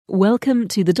Welcome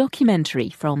to the documentary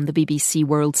from the BBC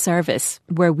World Service,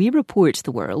 where we report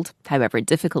the world, however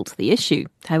difficult the issue,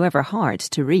 however hard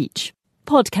to reach.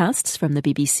 Podcasts from the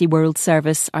BBC World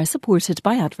Service are supported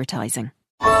by advertising.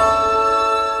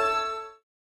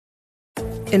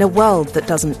 In a world that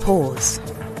doesn't pause,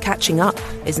 catching up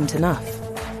isn't enough.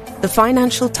 The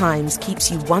Financial Times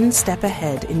keeps you one step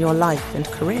ahead in your life and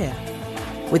career.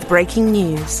 With breaking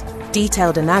news,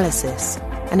 detailed analysis,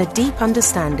 and a deep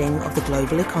understanding of the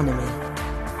global economy.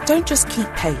 Don't just keep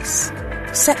pace,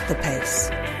 set the pace.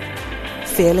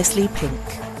 Fearlessly Pink.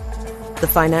 The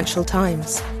Financial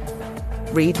Times.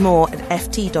 Read more at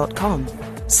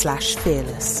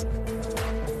ft.com/fearless.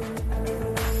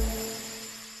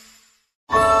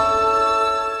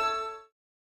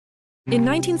 In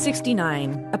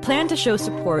 1969, a plan to show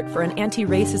support for an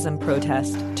anti-racism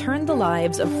protest turned the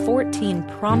lives of 14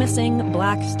 promising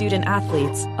black student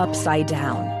athletes upside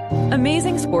down.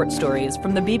 Amazing Sports Stories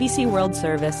from the BBC World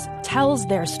Service tells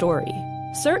their story.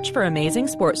 Search for Amazing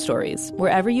Sports Stories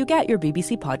wherever you get your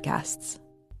BBC podcasts.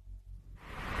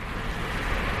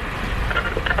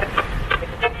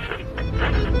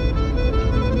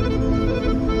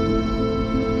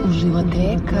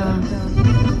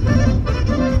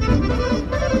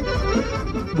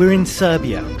 We're in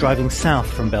Serbia, driving south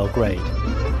from Belgrade.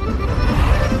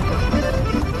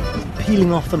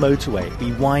 Peeling off the motorway,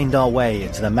 we wind our way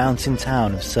into the mountain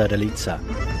town of Srdelica.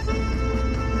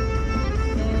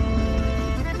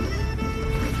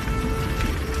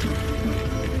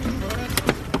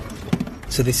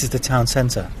 So this is the town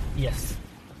centre? Yes.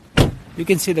 You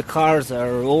can see the cars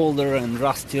are older and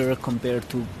rustier compared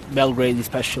to Belgrade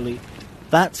especially.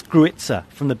 That's Gruica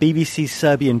from the BBC's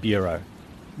Serbian bureau.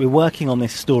 We're working on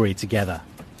this story together.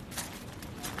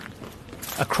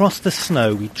 Across the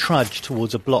snow, we trudge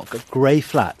towards a block of grey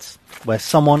flats where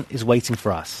someone is waiting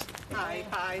for us. Hi.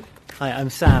 Hi, I'm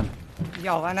Sam.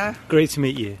 Jovana. Great to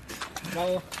meet you.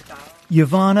 Hello.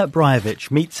 Jovana Brajovic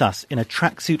meets us in a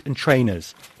tracksuit and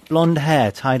trainers, blonde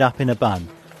hair tied up in a bun,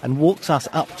 and walks us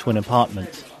up to an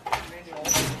apartment.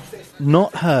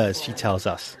 Not hers, she tells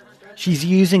us. She's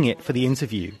using it for the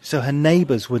interview so her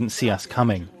neighbours wouldn't see us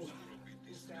coming.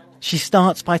 She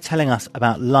starts by telling us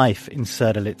about life in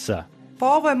Srdelica.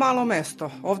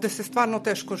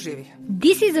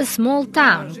 This is a small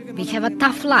town. We have a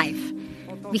tough life.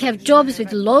 We have jobs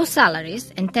with low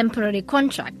salaries and temporary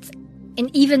contracts,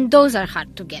 and even those are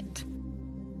hard to get.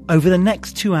 Over the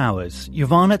next 2 hours,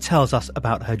 Jovana tells us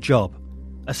about her job.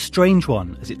 A strange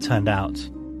one, as it turned out.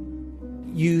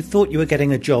 You thought you were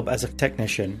getting a job as a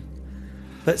technician,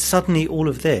 but suddenly all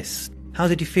of this. How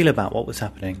did you feel about what was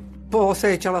happening?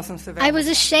 I was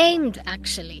ashamed,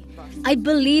 actually. I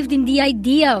believed in the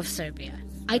idea of Serbia.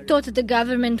 I thought the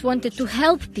government wanted to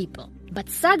help people. But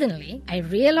suddenly, I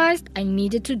realized I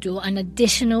needed to do an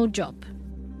additional job.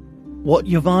 What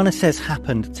Jovana says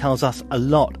happened tells us a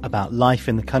lot about life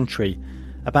in the country,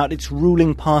 about its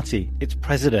ruling party, its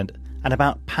president, and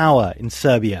about power in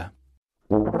Serbia.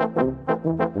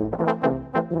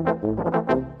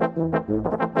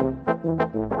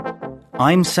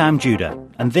 I'm Sam Judah,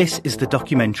 and this is The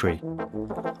Documentary.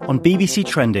 On BBC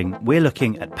Trending, we're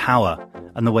looking at power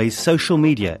and the ways social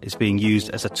media is being used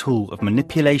as a tool of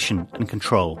manipulation and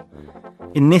control.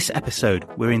 In this episode,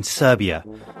 we're in Serbia,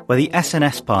 where the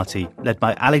SNS party, led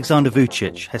by Aleksandar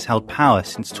Vučić, has held power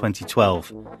since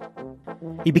 2012.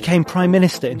 He became Prime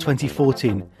Minister in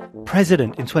 2014,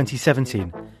 President in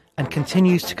 2017, and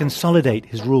continues to consolidate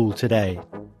his rule today.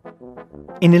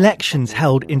 In elections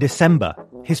held in December,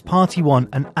 his party won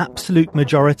an absolute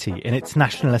majority in its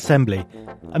National Assembly,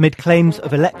 amid claims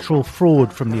of electoral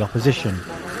fraud from the opposition.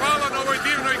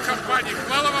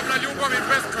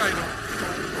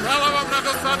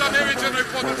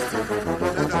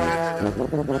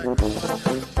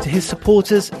 To his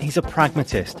supporters, he's a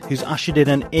pragmatist who's ushered in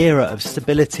an era of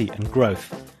stability and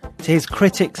growth. To his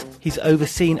critics, he's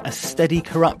overseen a steady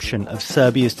corruption of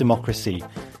Serbia's democracy,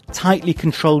 tightly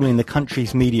controlling the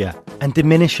country's media and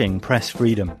diminishing press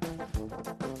freedom.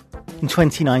 In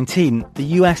 2019,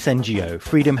 the US NGO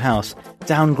Freedom House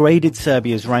downgraded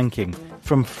Serbia's ranking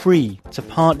from free to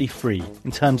partly free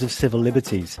in terms of civil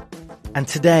liberties. And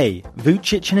today,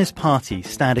 Vučić and his party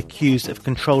stand accused of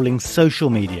controlling social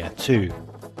media too.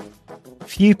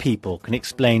 Few people can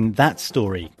explain that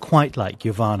story quite like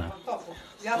Jovana.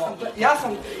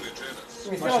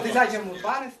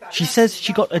 She says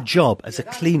she got a job as a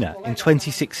cleaner in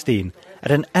 2016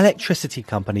 at an electricity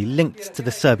company linked to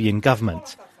the Serbian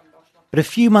government. But a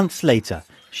few months later,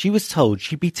 she was told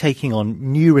she'd be taking on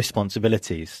new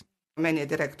responsibilities. The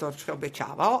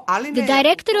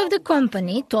director of the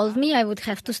company told me I would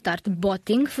have to start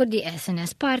voting for the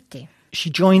SNS party. She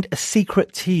joined a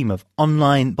secret team of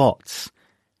online bots.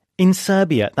 In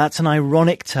Serbia, that's an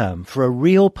ironic term for a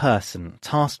real person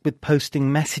tasked with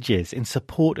posting messages in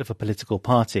support of a political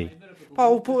party.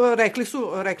 At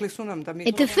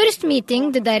the first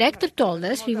meeting, the director told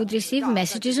us we would receive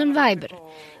messages on Viber,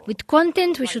 with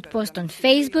content we should post on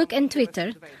Facebook and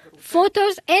Twitter,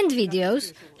 photos and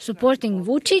videos supporting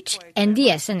Vučić and the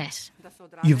SNS.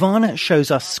 Jovana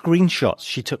shows us screenshots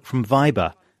she took from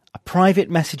Viber, a private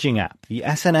messaging app the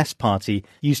SNS party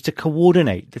used to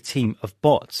coordinate the team of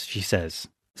bots, she says.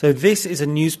 So this is a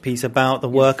news piece about the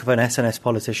work of an SNS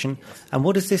politician. And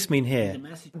what does this mean here?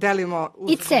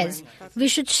 It says we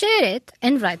should share it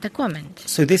and write a comment.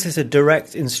 So this is a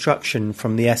direct instruction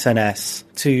from the SNS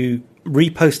to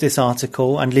repost this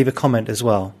article and leave a comment as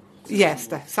well.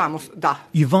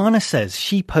 Jovana says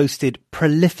she posted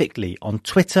prolifically on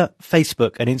Twitter,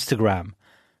 Facebook and Instagram.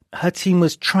 Her team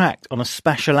was tracked on a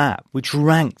special app which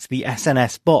ranked the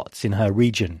SNS bots in her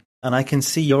region. And I can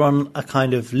see you're on a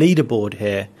kind of leaderboard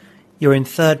here. You're in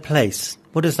third place.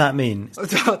 What does that mean?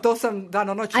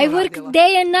 I worked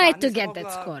day and night to get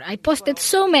that score. I posted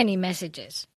so many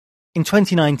messages. In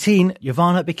 2019,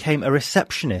 Jovana became a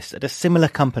receptionist at a similar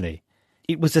company.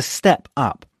 It was a step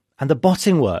up, and the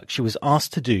botting work she was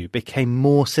asked to do became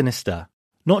more sinister.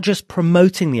 Not just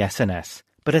promoting the SNS,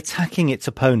 but attacking its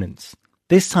opponents.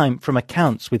 This time from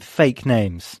accounts with fake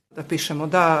names. I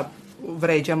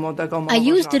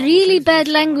used really bad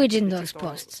language in those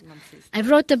posts. I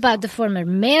wrote about the former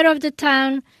mayor of the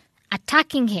town.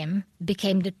 Attacking him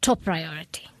became the top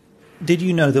priority. Did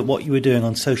you know that what you were doing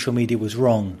on social media was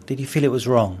wrong? Did you feel it was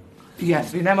wrong?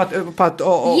 Yes,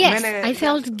 I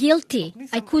felt guilty.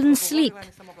 I couldn't sleep.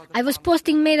 I was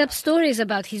posting made-up stories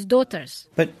about his daughters.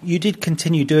 But you did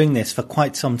continue doing this for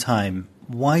quite some time.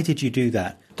 Why did you do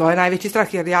that? I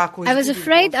was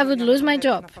afraid I would lose my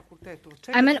job.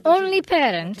 I'm an only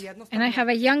parent and I have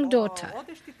a young daughter.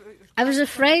 I was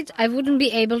afraid I wouldn't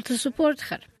be able to support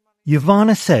her.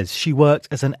 Jovana says she worked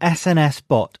as an SNS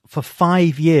bot for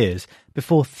 5 years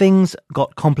before things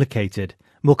got complicated.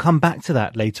 We'll come back to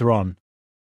that later on.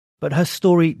 But her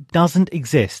story doesn't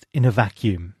exist in a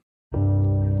vacuum.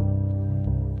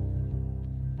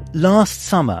 Last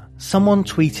summer, someone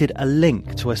tweeted a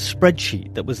link to a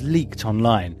spreadsheet that was leaked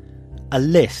online. A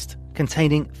list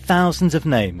containing thousands of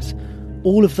names,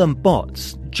 all of them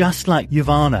bots, just like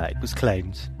Jovana, it was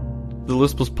claimed. The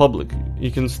list was public.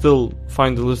 You can still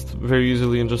find the list very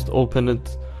easily and just open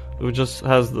it. It just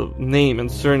has the name and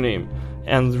surname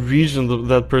and the region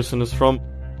that person is from.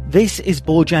 This is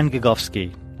Borjan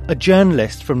Gagovski, a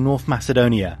journalist from North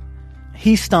Macedonia.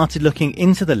 He started looking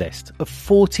into the list of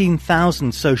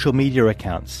 14,000 social media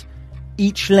accounts,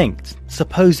 each linked,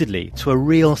 supposedly, to a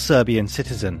real Serbian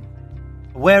citizen.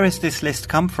 Where has this list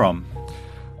come from?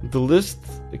 The list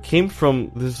came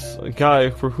from this guy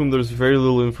for whom there's very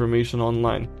little information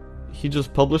online. He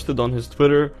just published it on his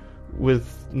Twitter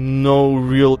with no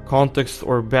real context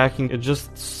or backing. It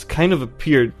just kind of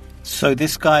appeared. So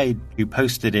this guy who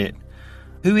posted it,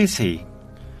 who is he?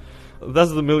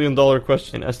 That's the million-dollar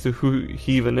question as to who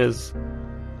he even is.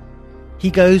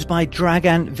 He goes by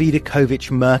Dragan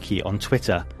Vidakovic Murky on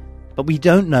Twitter, but we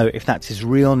don't know if that's his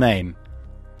real name.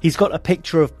 He's got a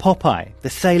picture of Popeye,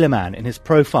 the sailor man, in his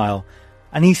profile,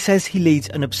 and he says he leads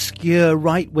an obscure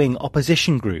right-wing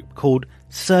opposition group called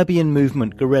Serbian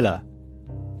Movement Guerrilla.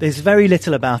 There's very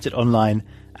little about it online,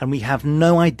 and we have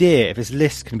no idea if his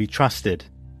list can be trusted.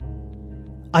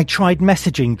 I tried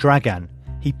messaging Dragan.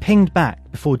 He pinged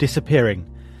back before disappearing,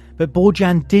 but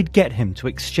Borjan did get him to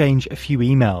exchange a few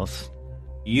emails.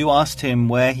 You asked him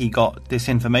where he got this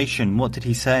information. What did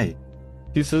he say?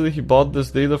 He said that he bought this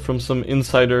data from some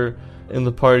insider in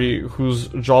the party whose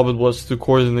job it was to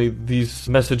coordinate these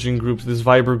messaging groups, these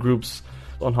Viber groups,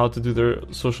 on how to do their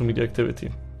social media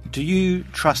activity. Do you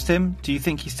trust him? Do you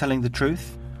think he's telling the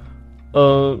truth?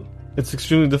 It's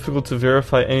extremely difficult to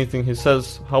verify anything he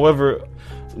says. However,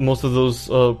 most of those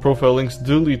profile links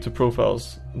do lead to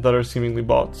profiles that are seemingly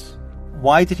bots.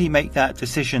 Why did he make that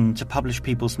decision to publish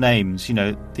people's names? You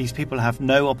know, these people have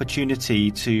no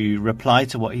opportunity to reply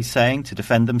to what he's saying, to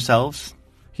defend themselves.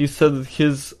 He said that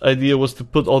his idea was to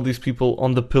put all these people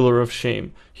on the pillar of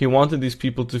shame. He wanted these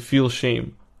people to feel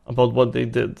shame about what they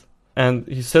did. And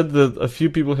he said that a few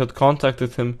people had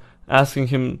contacted him asking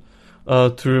him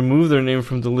to remove their name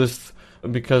from the list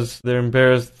because they're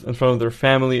embarrassed in front of their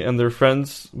family and their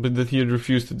friends, but that he had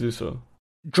refused to do so.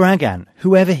 Dragan,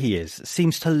 whoever he is,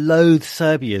 seems to loathe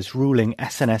Serbia's ruling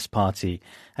SNS party,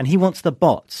 and he wants the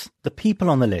bots, the people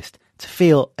on the list, to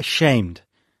feel ashamed.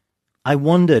 I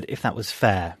wondered if that was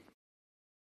fair.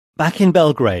 Back in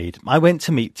Belgrade, I went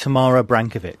to meet Tamara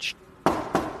Brankovic.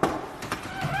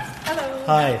 Hello.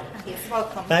 Hi. Yes,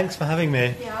 welcome. Thanks for having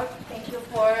me. Yeah, thank you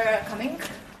for coming.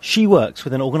 She works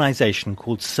with an organisation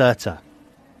called CERTA.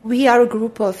 We are a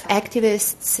group of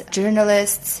activists,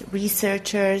 journalists,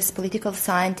 researchers, political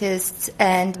scientists,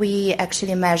 and we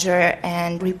actually measure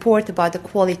and report about the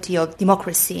quality of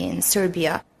democracy in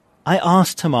Serbia. I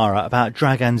asked Tamara about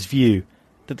Dragan's view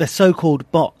that the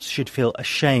so-called bots should feel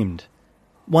ashamed.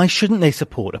 Why shouldn't they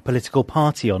support a political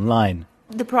party online?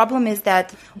 The problem is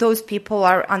that those people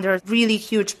are under really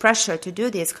huge pressure to do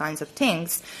these kinds of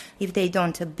things. If they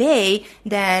don't obey,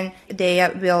 then they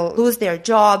will lose their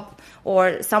job,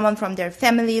 or someone from their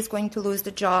family is going to lose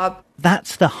the job.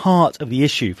 That's the heart of the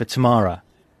issue for Tamara.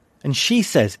 And she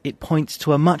says it points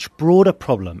to a much broader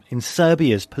problem in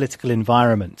Serbia's political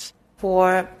environment.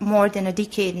 For more than a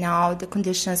decade now, the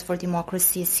conditions for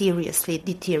democracy seriously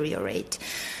deteriorate.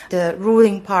 The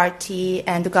ruling party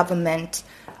and the government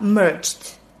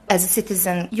merged. As a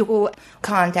citizen, you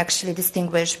can't actually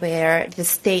distinguish where the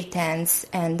state ends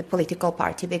and the political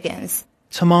party begins.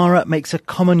 Tamara makes a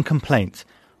common complaint,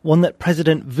 one that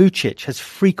President Vučić has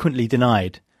frequently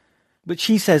denied. But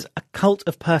she says a cult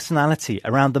of personality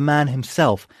around the man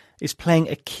himself is playing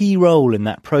a key role in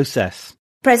that process.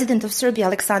 President of Serbia,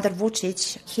 Aleksandar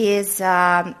Vučić, his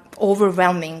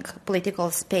overwhelming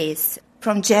political space.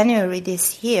 From January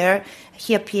this year,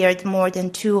 he appeared more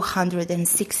than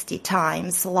 260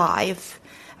 times live.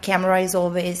 Camera is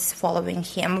always following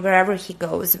him wherever he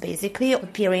goes, basically,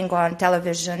 appearing on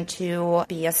television to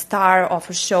be a star of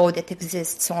a show that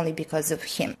exists only because of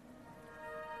him.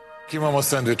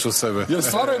 This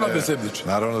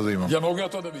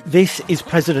is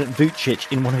President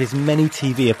Vučić in one of his many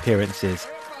TV appearances,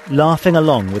 laughing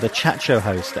along with a chat show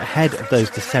host ahead of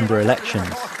those December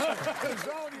elections.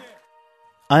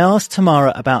 I asked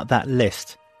Tamara about that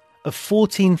list of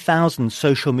 14,000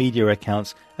 social media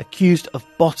accounts accused of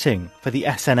botting for the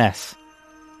SNS.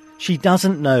 She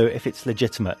doesn't know if it's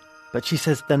legitimate, but she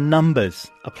says the numbers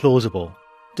are plausible.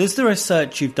 Does the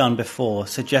research you've done before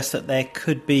suggest that there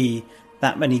could be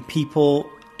that many people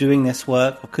doing this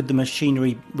work, or could the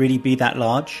machinery really be that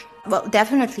large? Well,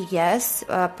 definitely yes.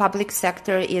 Public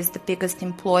sector is the biggest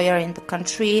employer in the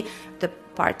country. The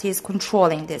party is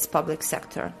controlling this public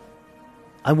sector.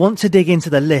 I want to dig into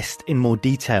the list in more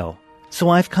detail, so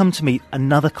I've come to meet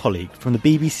another colleague from the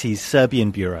BBC's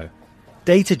Serbian bureau,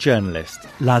 data journalist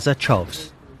Lazar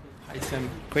Chovs. Hi Sam,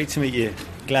 Great to meet you.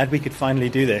 Glad we could finally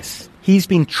do this. He's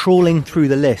been trawling through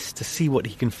the list to see what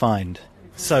he can find.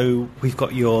 So we've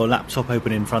got your laptop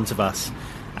open in front of us,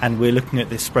 and we're looking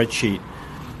at this spreadsheet.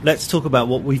 Let's talk about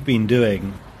what we've been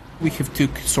doing. We have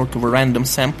took sort of a random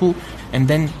sample and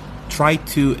then tried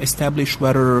to establish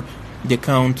whether the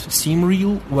account seem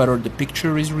real, whether the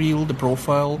picture is real, the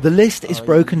profile. The list is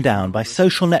broken down by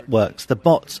social networks the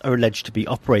bots are alleged to be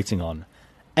operating on.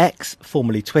 X,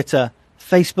 formerly Twitter,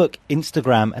 Facebook,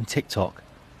 Instagram and TikTok.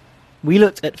 We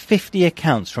looked at 50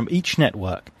 accounts from each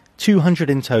network,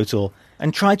 200 in total,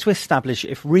 and tried to establish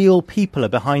if real people are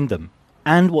behind them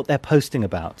and what they're posting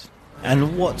about.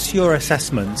 And what's your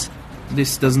assessment?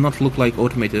 This does not look like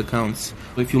automated accounts.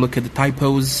 If you look at the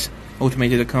typos,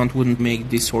 automated account wouldn't make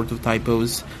this sort of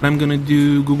typos. I'm going to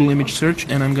do Google image search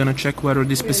and I'm going to check whether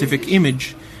this specific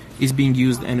image is being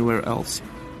used anywhere else.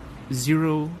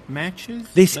 0 matches?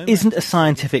 This isn't a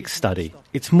scientific study.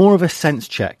 It's more of a sense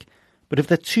check. But of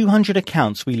the 200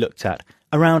 accounts we looked at,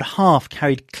 around half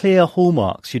carried clear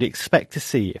hallmarks you'd expect to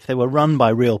see if they were run by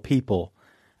real people.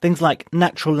 Things like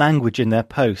natural language in their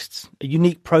posts, a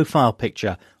unique profile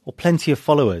picture, or plenty of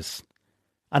followers.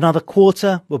 Another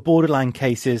quarter were borderline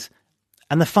cases,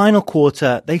 and the final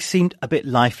quarter, they seemed a bit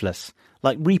lifeless,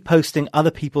 like reposting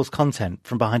other people's content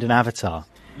from behind an avatar.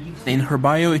 In her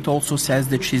bio, it also says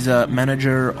that she's a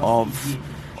manager of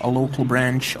a local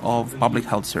branch of public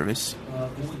health service.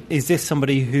 Is this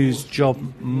somebody whose job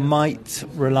might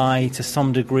rely to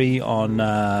some degree on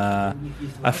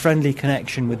a friendly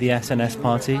connection with the SNS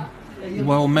party?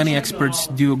 Well, many experts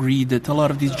do agree that a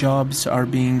lot of these jobs are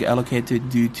being allocated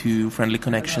due to friendly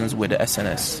connections with the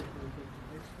SNS.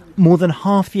 More than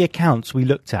half the accounts we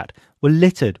looked at were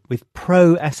littered with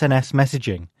pro-SNS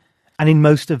messaging. And in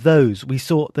most of those, we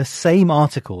saw the same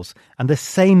articles and the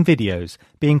same videos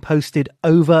being posted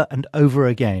over and over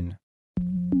again.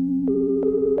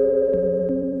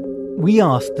 We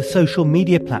asked the social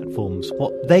media platforms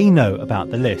what they know about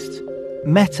the list.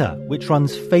 Meta, which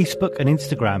runs Facebook and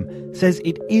Instagram, says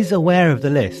it is aware of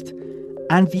the list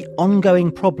and the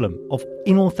ongoing problem of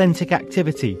inauthentic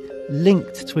activity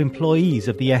linked to employees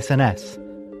of the SNS.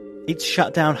 It's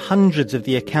shut down hundreds of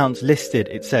the accounts listed,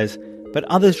 it says, but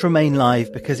others remain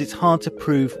live because it's hard to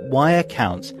prove why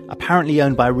accounts, apparently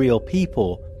owned by real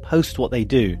people, post what they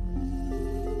do.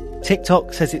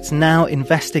 TikTok says it's now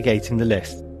investigating the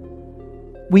list.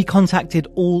 We contacted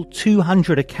all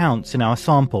 200 accounts in our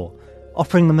sample,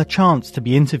 offering them a chance to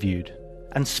be interviewed,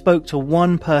 and spoke to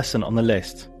one person on the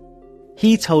list.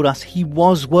 He told us he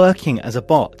was working as a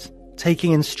bot,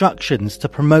 taking instructions to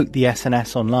promote the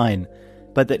SNS online,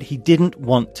 but that he didn't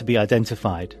want to be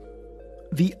identified.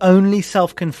 The only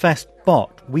self-confessed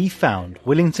bot we found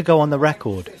willing to go on the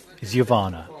record is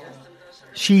Jovana.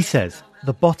 She says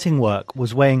the botting work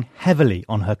was weighing heavily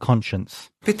on her conscience.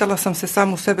 I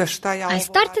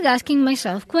started asking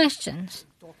myself questions.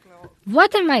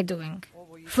 What am I doing?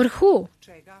 For who?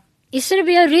 Is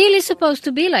Serbia really supposed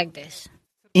to be like this?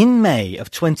 In May of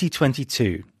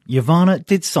 2022, Jovana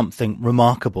did something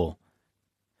remarkable.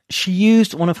 She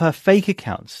used one of her fake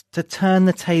accounts to turn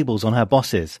the tables on her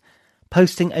bosses,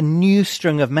 posting a new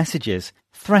string of messages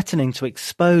threatening to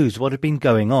expose what had been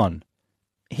going on.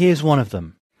 Here's one of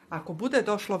them.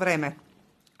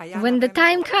 When the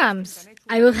time comes,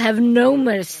 I will have no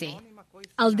mercy.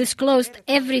 I'll disclose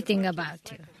everything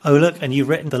about you. Oh, look, and you've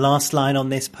written the last line on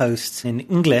this post in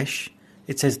English.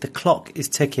 It says, "The clock is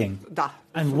ticking."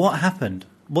 And what happened?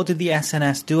 What did the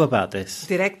SNS do about this?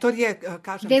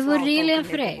 They were really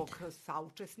afraid.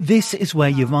 This is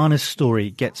where Jovana's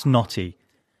story gets knotty.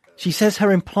 She says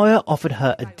her employer offered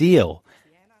her a deal.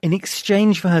 In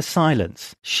exchange for her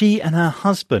silence, she and her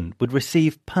husband would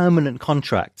receive permanent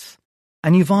contracts.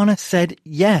 And Jovana said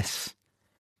yes.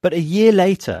 But a year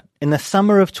later, in the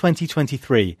summer of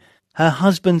 2023, her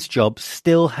husband's job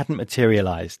still hadn't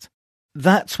materialized.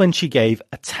 That's when she gave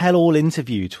a tell-all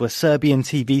interview to a Serbian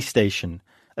TV station,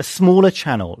 a smaller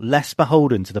channel less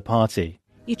beholden to the party.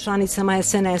 I članicama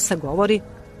SNS-a govori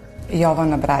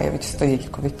Jovana Brajović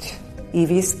Stojiljković. I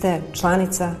vi ste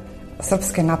članica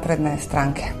Srpske napredne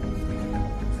stranke.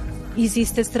 Iz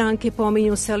iste stranke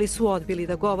pominju se, ali su odbili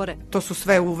da govore. To su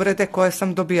sve uvrede koje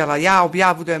sam dobijala. Ja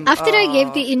objavljujem... After I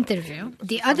gave the interview,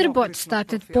 the other bots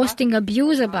started posting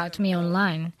abuse about me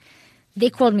online. They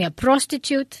called me a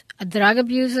prostitute, a drug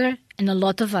abuser, and a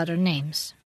lot of other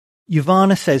names.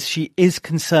 Jovana says she is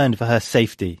concerned for her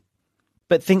safety,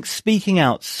 but thinks speaking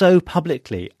out so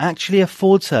publicly actually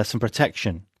affords her some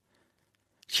protection.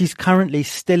 She's currently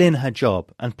still in her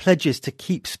job and pledges to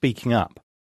keep speaking up.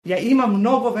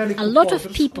 A lot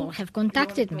of people have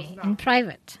contacted me in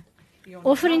private,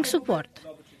 offering support.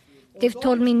 They've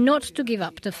told me not to give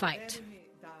up the fight.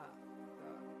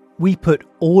 We put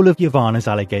all of Jovana's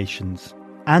allegations,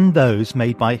 and those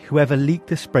made by whoever leaked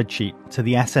the spreadsheet, to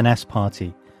the SNS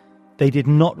party. They did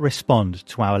not respond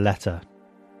to our letter.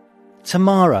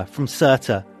 Tamara from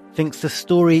Sirta thinks the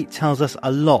story tells us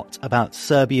a lot about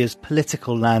Serbia's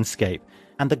political landscape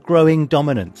and the growing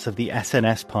dominance of the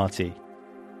SNS party.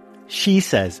 She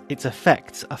says its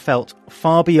effects are felt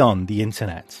far beyond the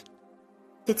internet.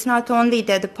 It's not only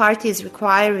that the party is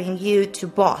requiring you to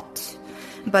bot,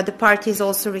 but the party is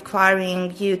also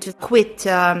requiring you to quit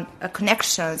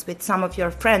connections with some of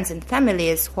your friends and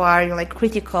families who are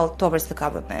critical towards the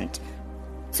government.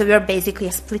 So we are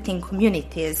basically splitting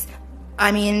communities.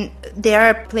 I mean, there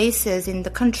are places in the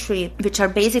country which are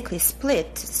basically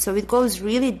split, so it goes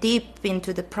really deep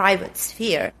into the private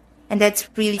sphere, and that's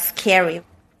really scary.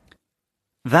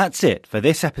 That's it for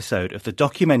this episode of the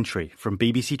documentary from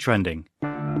BBC Trending.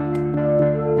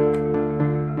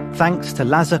 Thanks to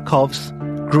Lazar Kovs,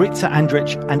 Gritza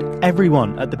Andrich and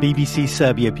everyone at the BBC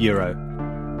Serbia Bureau.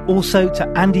 Also to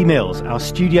Andy Mills, our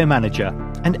studio manager,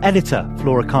 and editor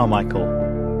Flora Carmichael.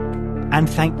 And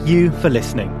thank you for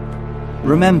listening.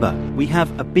 Remember, we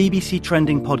have a BBC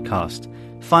Trending podcast.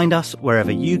 Find us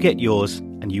wherever you get yours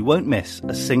and you won't miss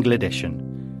a single edition.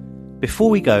 Before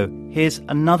we go, here's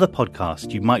another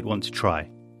podcast you might want to try.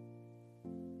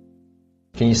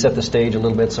 Can you set the stage a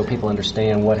little bit so people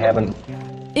understand what happened?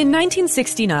 In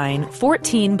 1969,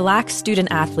 14 black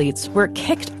student athletes were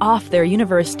kicked off their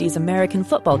university's American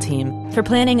football team for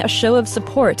planning a show of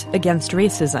support against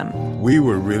racism. We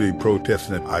were really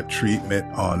protesting our treatment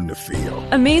on the field.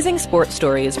 Amazing Sports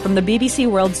Stories from the BBC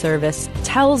World Service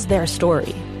tells their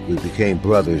story. We became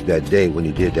brothers that day when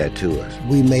he did that to us.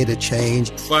 We made a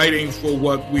change. Fighting for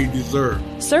what we deserve.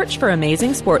 Search for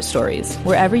Amazing Sports Stories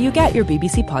wherever you get your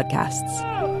BBC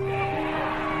podcasts.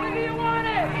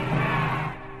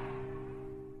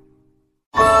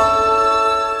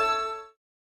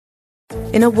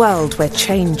 In a world where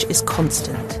change is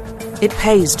constant, it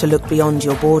pays to look beyond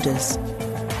your borders.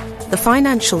 The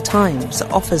Financial Times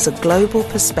offers a global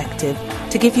perspective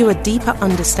to give you a deeper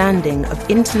understanding of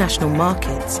international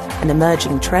markets and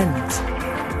emerging trends.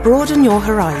 Broaden your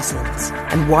horizons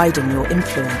and widen your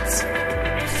influence.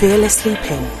 Fearlessly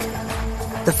Pink.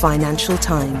 The Financial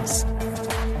Times.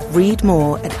 Read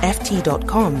more at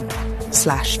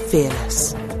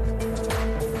ft.com/fearless.